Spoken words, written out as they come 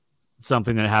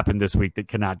something that happened this week that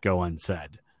cannot go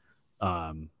unsaid.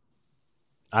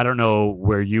 I don't know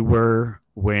where you were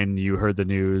when you heard the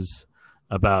news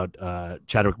about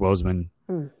Chadwick Boseman.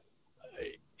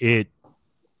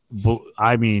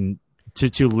 I mean,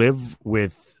 to live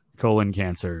with colon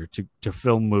cancer, to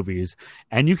film movies,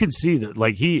 and you can see that,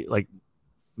 like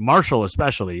Marshall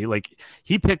especially, like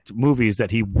he picked movies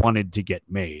that he wanted to get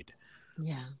made.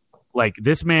 Yeah. Like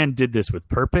this man did this with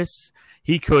purpose.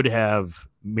 He could have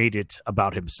made it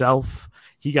about himself.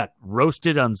 He got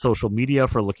roasted on social media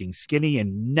for looking skinny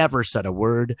and never said a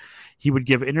word. He would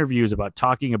give interviews about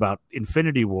talking about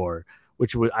Infinity War,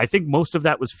 which was, I think most of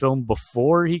that was filmed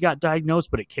before he got diagnosed,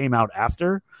 but it came out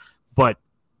after. But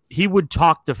he would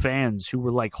talk to fans who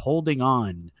were like holding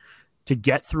on to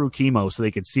get through chemo so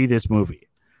they could see this movie.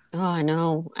 Oh, I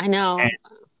know. And,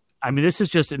 I mean, this is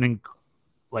just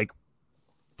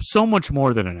so much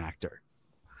more than an actor.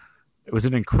 It was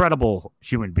an incredible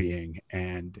human being,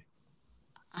 and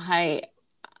I'm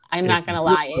not gonna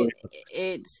lie,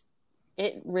 it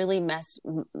really messed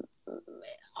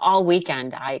all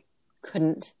weekend. I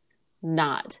couldn't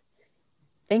not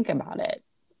think about it,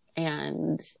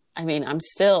 and I mean, I'm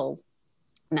still,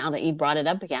 now that you brought it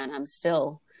up again, I'm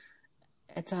still.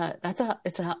 It's a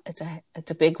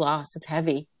big loss. It's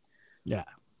heavy. Yeah,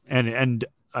 and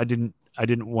I didn't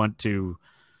want to,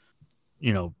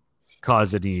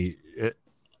 cause any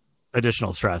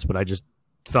additional stress, but I just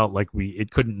felt like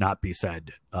it couldn't not be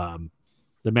said. The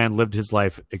man lived his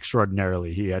life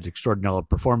extraordinarily. He had extraordinary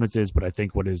performances, but I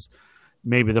think what is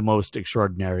maybe the most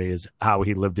extraordinary is how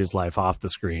he lived his life off the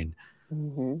screen.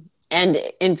 Mm-hmm. And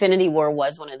Infinity War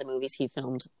was one of the movies he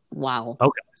filmed. Wow.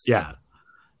 Okay. Yeah.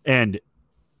 And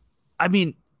I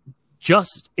mean,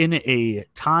 just in a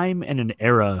time and an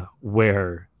era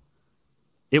where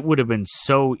it would have been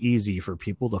so easy for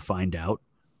people to find out.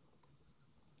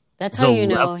 That's how you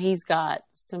know he's got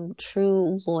some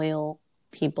true loyal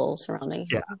people surrounding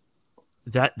him.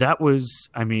 Yeah. That was,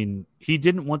 I mean, he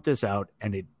didn't want this out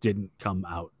and it didn't come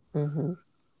out. Mm-hmm.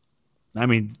 I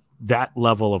mean, that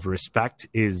level of respect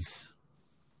is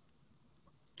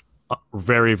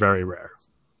very, very rare.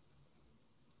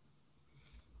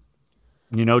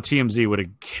 TMZ would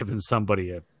have given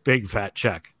somebody a big fat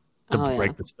check to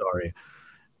break the story,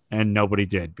 and nobody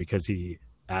did because he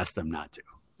asked them not to.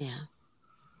 Yeah.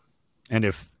 And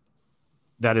if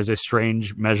that is a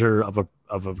strange measure of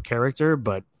a character,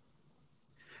 but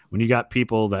when you got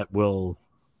people that will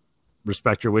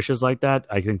respect your wishes like that,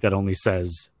 I think that only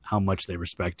says how much they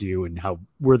respect you and how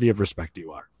worthy of respect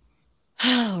you are.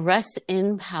 Rest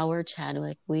in power,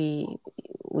 Chadwick. We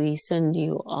send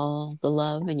you all the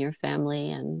love in your family,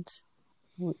 and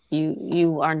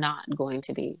you are not going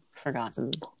to be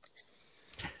forgotten.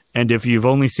 And if you've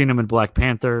only seen him in Black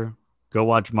Panther, go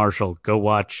watch Marshall. Go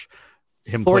watch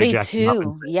him 42. play Jackie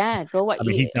Robinson. Yeah, go watch. I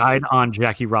mean, he died on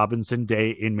Jackie Robinson Day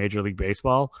in Major League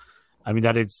Baseball. I mean,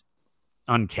 that is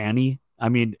uncanny. I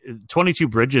mean, 22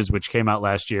 Bridges, which came out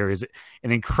last year, is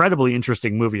an incredibly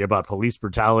interesting movie about police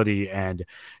brutality and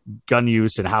gun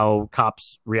use and how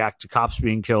cops react to cops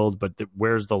being killed. But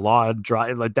where's the law?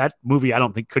 Like that movie, I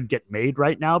don't think could get made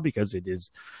right now because it is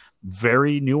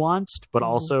very nuanced, but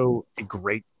also a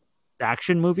great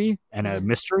action movie and a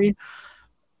mystery.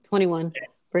 21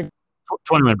 Bridges.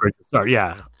 21 Bridges. Sorry,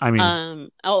 yeah. I mean,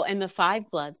 and The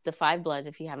Five Bloods. The Five Bloods.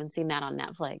 If you haven't seen that on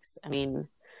Netflix, I mean.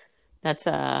 That's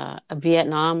a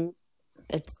Vietnam.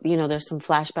 It's, there's some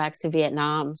flashbacks to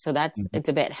Vietnam. So it's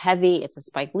a bit heavy. It's a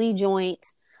Spike Lee joint.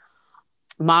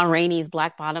 Ma Rainey's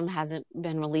Black Bottom hasn't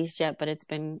been released yet, but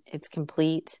it's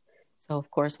complete. So of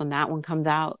course, when that one comes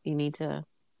out, you need to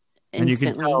instantly. And you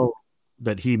can tell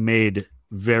that he made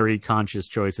very conscious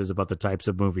choices about the types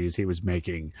of movies he was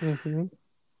making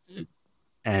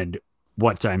and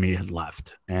what time he had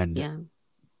left. And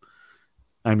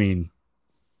I mean,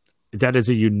 that is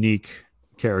a unique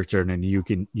character and a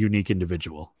unique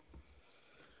individual.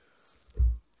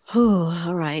 Oh,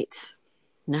 all right.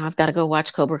 Now I've got to go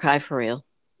watch Cobra Kai for real.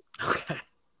 Okay.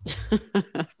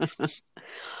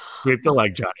 Sweep the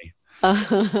leg, Johnny. Put him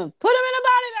in a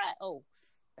body bag. Oh,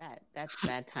 that's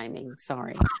bad timing.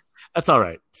 Sorry. That's all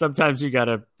right. Sometimes you got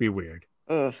to be weird.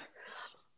 Ugh.